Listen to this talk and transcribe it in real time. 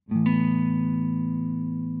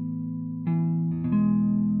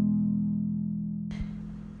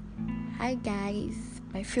Hi guys,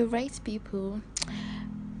 my favorite people.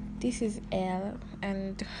 This is Elle,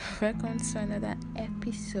 and welcome to another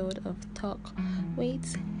episode of Talk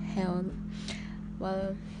with Hell.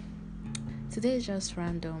 Well, today is just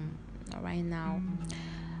random right now.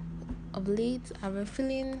 Of late, I've been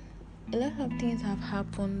feeling a lot of things have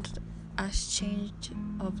happened, has changed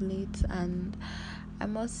of late, and I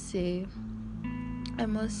must say, I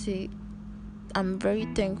must say, I'm very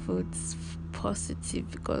thankful. It's positive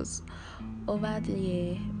because over the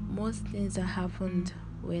year, most things that happened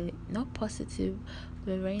were not positive,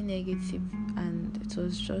 were very negative, and it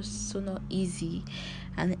was just so not easy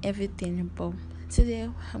and everything. But today,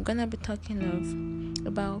 I'm gonna be talking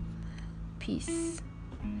about peace,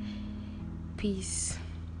 peace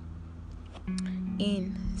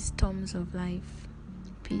in storms of life,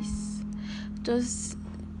 peace, just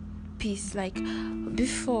peace. Like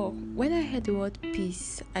before, when I heard the word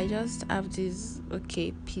peace, I just have this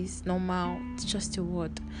peace, normal, it's just a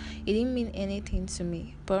word. It didn't mean anything to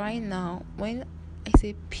me. But right now, when I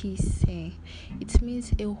say peace, it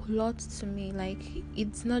means a lot to me. Like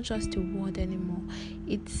it's not just a word anymore.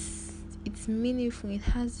 It's meaningful. It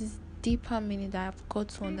has this deeper meaning that I've got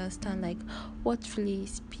to understand, like what really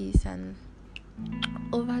is peace. And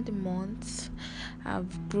over the months,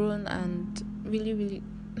 I've grown and really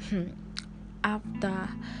after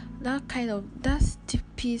that kind of that's the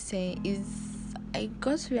piece is I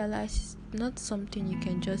got to realize it's not something you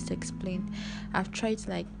can just explain. I've tried to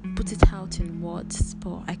like put it out in words,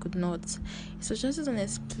 but I could not. So just an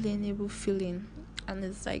unexplainable feeling, and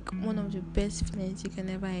it's like one of the best feelings you can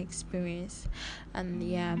ever experience. And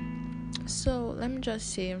yeah, so let me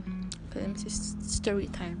just say, let me say story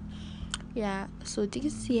time. Yeah, so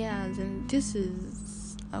this year, and this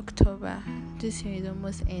is October. This year is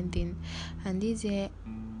almost ending, and this year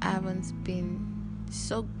haven't been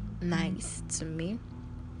so nice to me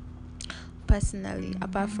personally.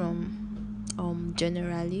 Apart from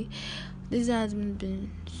generally, this hasn't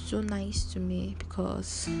been so nice to me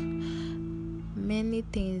because many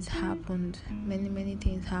things happened. Many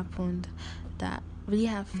things happened that really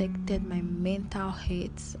affected my mental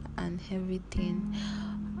health and everything.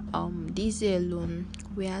 This year alone,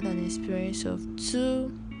 we had an experience of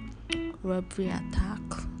 2 robbery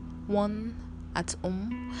attacks, one at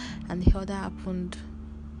home and the other happened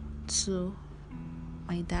to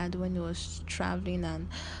my dad when he was traveling and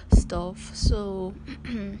stuff. So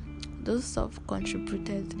those stuff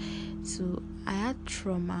contributed to I had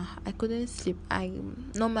trauma. I couldn't sleep. I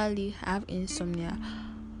normally have insomnia,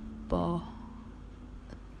 but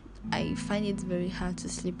I find it very hard to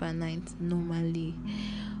sleep at night normally.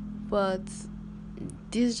 But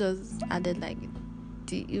this just added like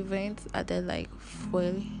the event added like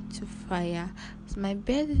fuel to fire. So my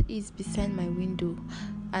bed is beside my window,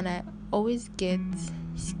 and I always get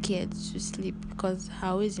scared to sleep because I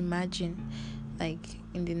always imagine like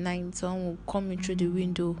in the night someone will come in through the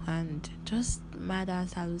window and just mad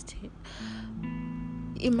as I was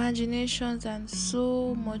imaginations and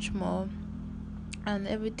so much more, and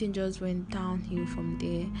everything just went downhill from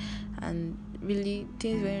there, and really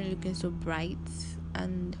things weren't looking so bright.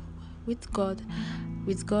 And with god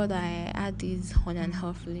I had this on and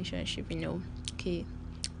off relationship, okay,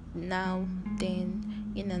 now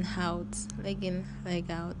then, in and out, leg in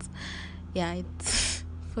leg out. Yeah, it's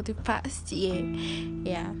for the past year.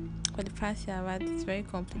 Yeah, for the past year I've had this very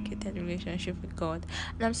complicated relationship with God,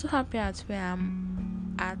 and I'm so happy at where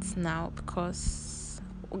I'm at now because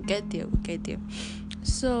we'll get there.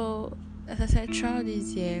 So as I said, throughout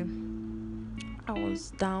this year I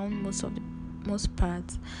was down most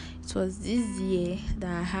parts. It was this year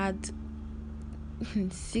that I had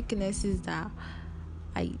sicknesses that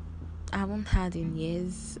I haven't had in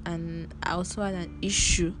years, and I also had an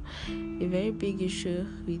issue, a very big issue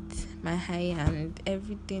with my eye, and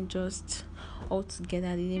everything just all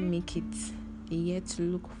together didn't make it a year to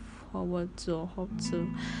look forward to or hope to.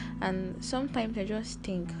 And sometimes I just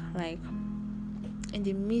think like in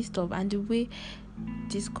the midst of and the way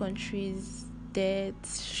this country's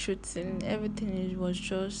death, shooting, everything was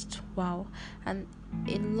just wow. And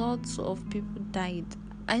a lot of people died.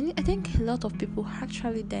 I think a lot of people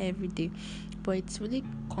actually die every day, but it's really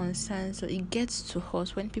concerns. So it gets to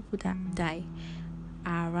us when people that die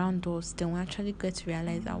are around us, then we actually get to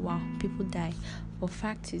realize that wow, people die. But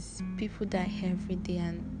fact is, people die every day,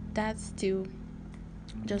 and that still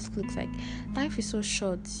just looks like life is so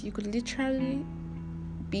short. You could literally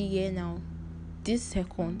be here now, this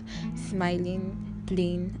second, smiling,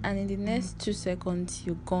 playing, and in the next 2 seconds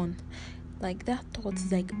you're gone. Like that thought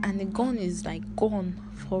is like, and the gone is like gone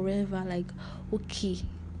forever. Like okay,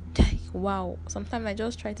 like wow. Sometimes I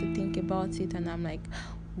just try to think about it, and I'm like,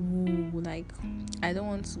 ooh, like I don't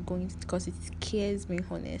want to go into because it scares me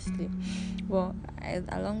honestly. But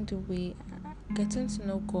along the way, getting to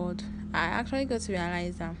know God, I actually got to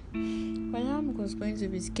realize that when I'm going to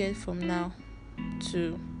be scared from now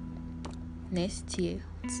to next year,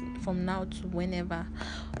 from now to whenever,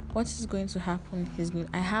 what is going to happen is good.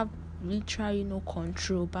 I have literally no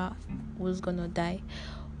control about who's gonna die,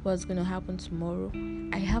 what's gonna happen tomorrow.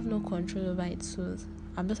 I have no control over it, so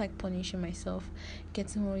I'm just like punishing myself,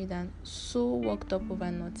 getting worried and so worked up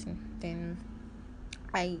over nothing. Then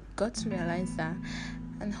I got to realize that,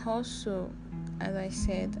 and also, as I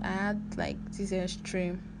said, I had like this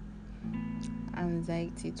extreme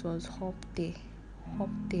anxiety. It was up there.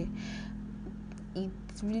 It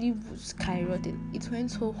really skyrocketed. It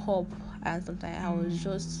went so up, and sometimes I was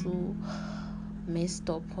just so messed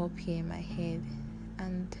up here in my head.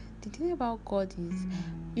 And the thing about God is,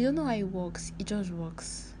 you don't know how it works. It just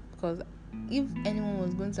works. Because if anyone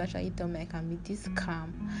was going to actually tell me I can be this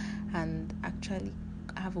calm and actually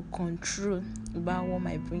have a control about what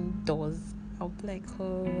my brain does, I'll be like,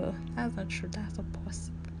 oh, that's not true. That's not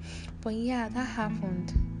possible. But yeah, that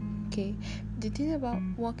happened. Okay, the thing about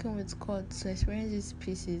working with God to experience these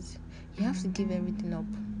pieces, you have to give everything up.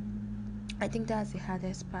 I think that's the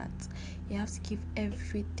hardest part. You have to give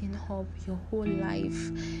everything up, your whole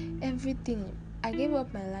life, everything. I gave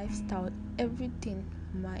up my lifestyle, everything,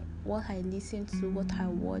 my what I listen to, what I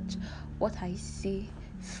watch, what I say,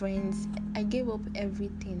 friends. I gave up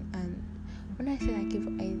everything, and when I said I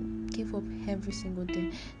gave up every single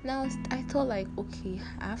thing. Now I thought like, okay,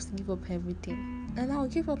 I have to give up everything, and I'll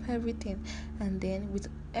give up everything, and then with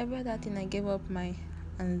every other thing, I gave up my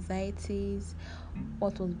anxieties,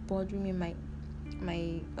 what was bothering me, my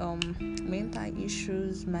mental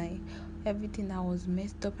issues, my everything that was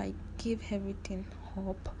messed up. I gave everything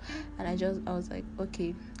up, and I was like,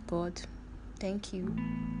 okay, God, thank you,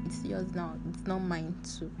 it's yours now, it's not mine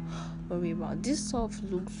to worry about. This stuff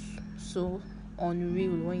looks so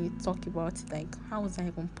unreal when you talk about it, like how is that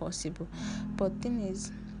even possible? But thing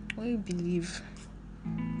is, when you believe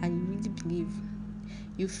and you really believe,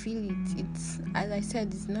 you feel it. It's, as I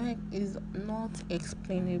said, it's not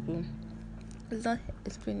explainable. It's not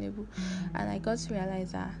explainable. And I got to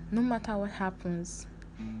realize that no matter what happens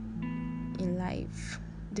in life,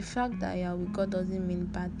 the fact that you're with God doesn't mean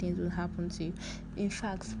bad things will happen to you. In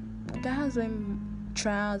fact, that's when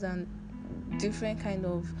trials and different kind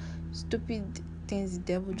of stupid things the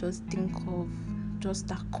devil just think of just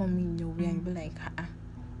start coming your way, and you be like,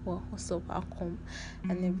 well, what's up, how come,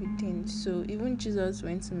 and everything. So even Jesus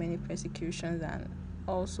went to many persecutions and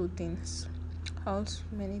also things, out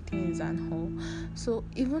many things and all. So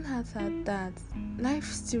even after that, life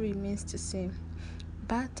still remains the same.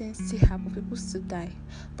 Bad things still happen, people still die,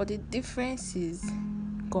 but the difference is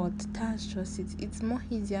God. That's just it. It's more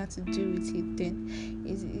easier to deal with it. Then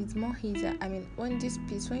it's more easier. I mean, when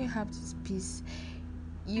you have this peace,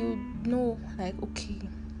 you know, like, okay,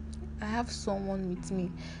 I have someone with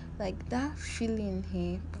me, like that feeling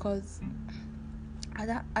here. Because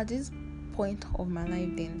at this point of my life,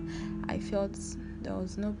 then I felt there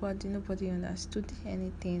was nobody understood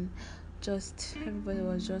anything. Just everybody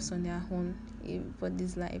was just on their own,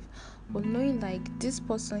 everybody's life. But knowing like this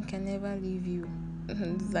person can never leave you,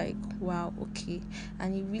 it's like, wow, okay,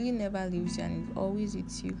 and he really never leaves you and is always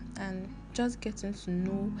with you. And just getting to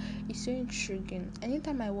know is so intriguing.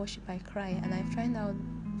 Anytime I worship, I cry, and I find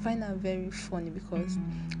out very funny because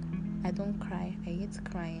I don't cry. I hate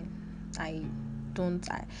crying. I don't.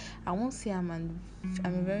 I won't say I'm a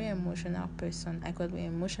very emotional person. I could be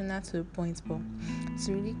emotional to a point, but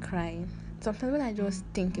to really cry. Sometimes when I just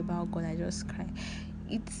think about God, I just cry.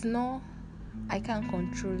 It's not. I can't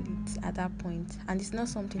control it at that point, and it's not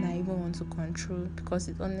something I even want to control because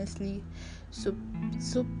it's honestly so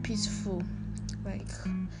peaceful. Like,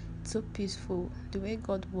 so peaceful. The way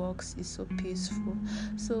God works is so peaceful.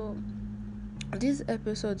 So this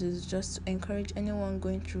episode is just to encourage anyone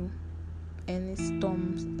going through any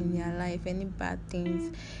storms in their life, any bad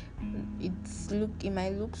things. It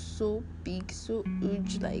might look so big, so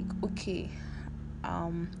huge, like, okay,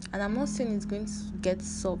 and I'm not saying it's going to get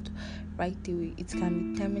solved right away. It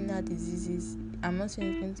can be terminal diseases. I'm not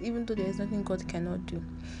saying it's going to, even though there's nothing God cannot do,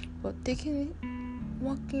 but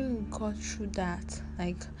working with God through that,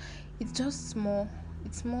 like, it's just more,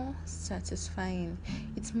 it's more satisfying.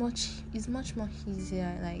 It's much more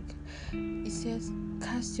easier. Like it says,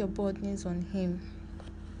 cast your burdens on him.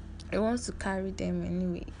 He wants to carry them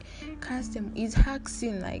anyway. Cast them. He's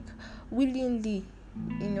asking, like, willingly,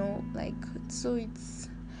 like. So it's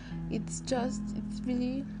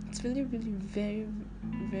really very,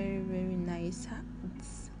 very, very nice.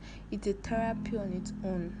 it's a therapy on its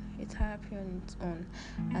own. A therapy on its own.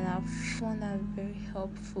 And I've found that very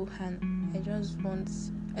helpful, and I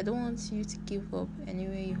don't want you to give up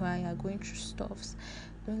anywhere you are. You're going through stuffs.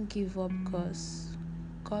 Don't give up, because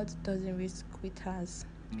God doesn't risk with us.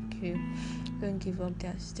 Okay, don't give up.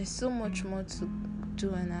 There's so much more to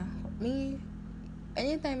do, and me.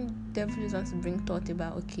 Anytime devil wants to bring thought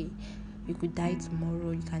about, okay, you could die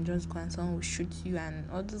tomorrow, you can just go and someone will shoot you and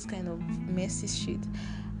all those kind of messy shit,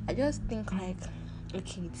 I just think like,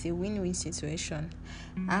 okay, it's a win-win situation.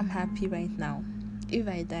 I'm happy right now. If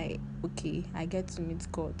I die, okay, I get to meet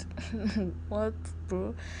God. What,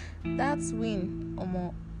 bro? That's win.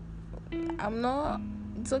 I'm not.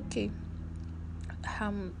 It's okay.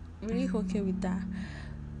 I'm really okay with that.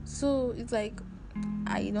 So it's like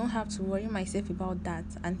I don't have to worry myself about that.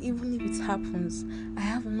 And even if it happens, I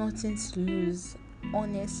have nothing to lose,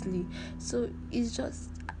 honestly. So it just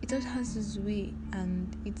has this way,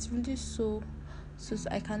 and it's really so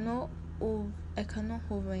I cannot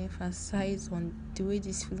overemphasize on the way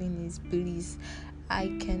this feeling is bliss. I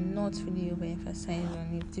cannot really overemphasize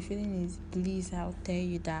on it. The feeling is bliss, I'll tell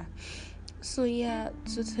you that. So yeah,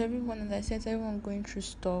 so to everyone, as I said, to everyone going through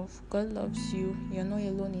stuff, God loves you. You're not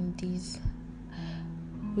alone in this.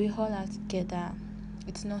 We all are together.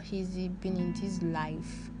 It's not easy being in this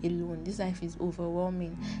life alone. This life is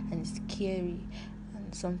overwhelming and scary,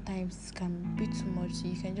 and sometimes it can be too much. So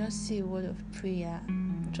you can just say a word of prayer.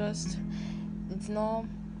 It's not.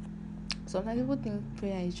 Sometimes people think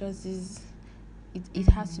prayer is just this. It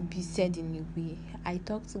has to be said in a way. I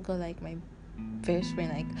talk to God like my best friend.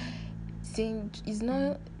 Like saying it's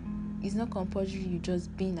not compulsory. You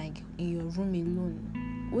just being like in your room alone.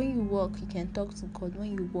 When you walk, you can talk to God.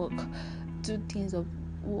 When you walk, do things of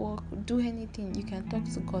work, do anything, you can talk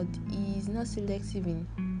to God. He is not selective in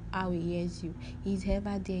how he hears you. He's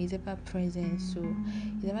ever there, he's ever present. So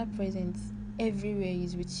he's ever present everywhere.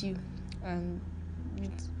 He's with you, and you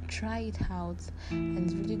try it out, and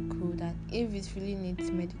it's really good. And if it really needs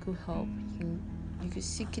medical help, you could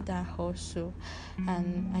seek it out also.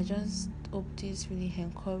 And I just hope this really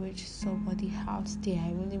encourage somebody out there.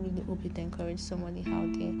 I really hope it encourage somebody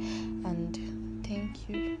out there. And thank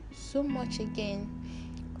you so much again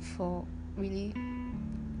for really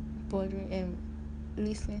bothering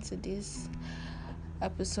listening to this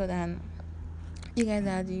episode. And you guys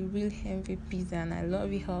are the real MVPs, and I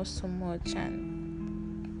love you all so much.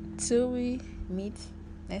 And till we meet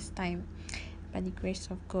next time, by the grace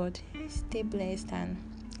of God, stay blessed and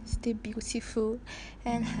stay beautiful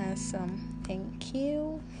and handsome. Thank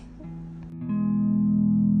you.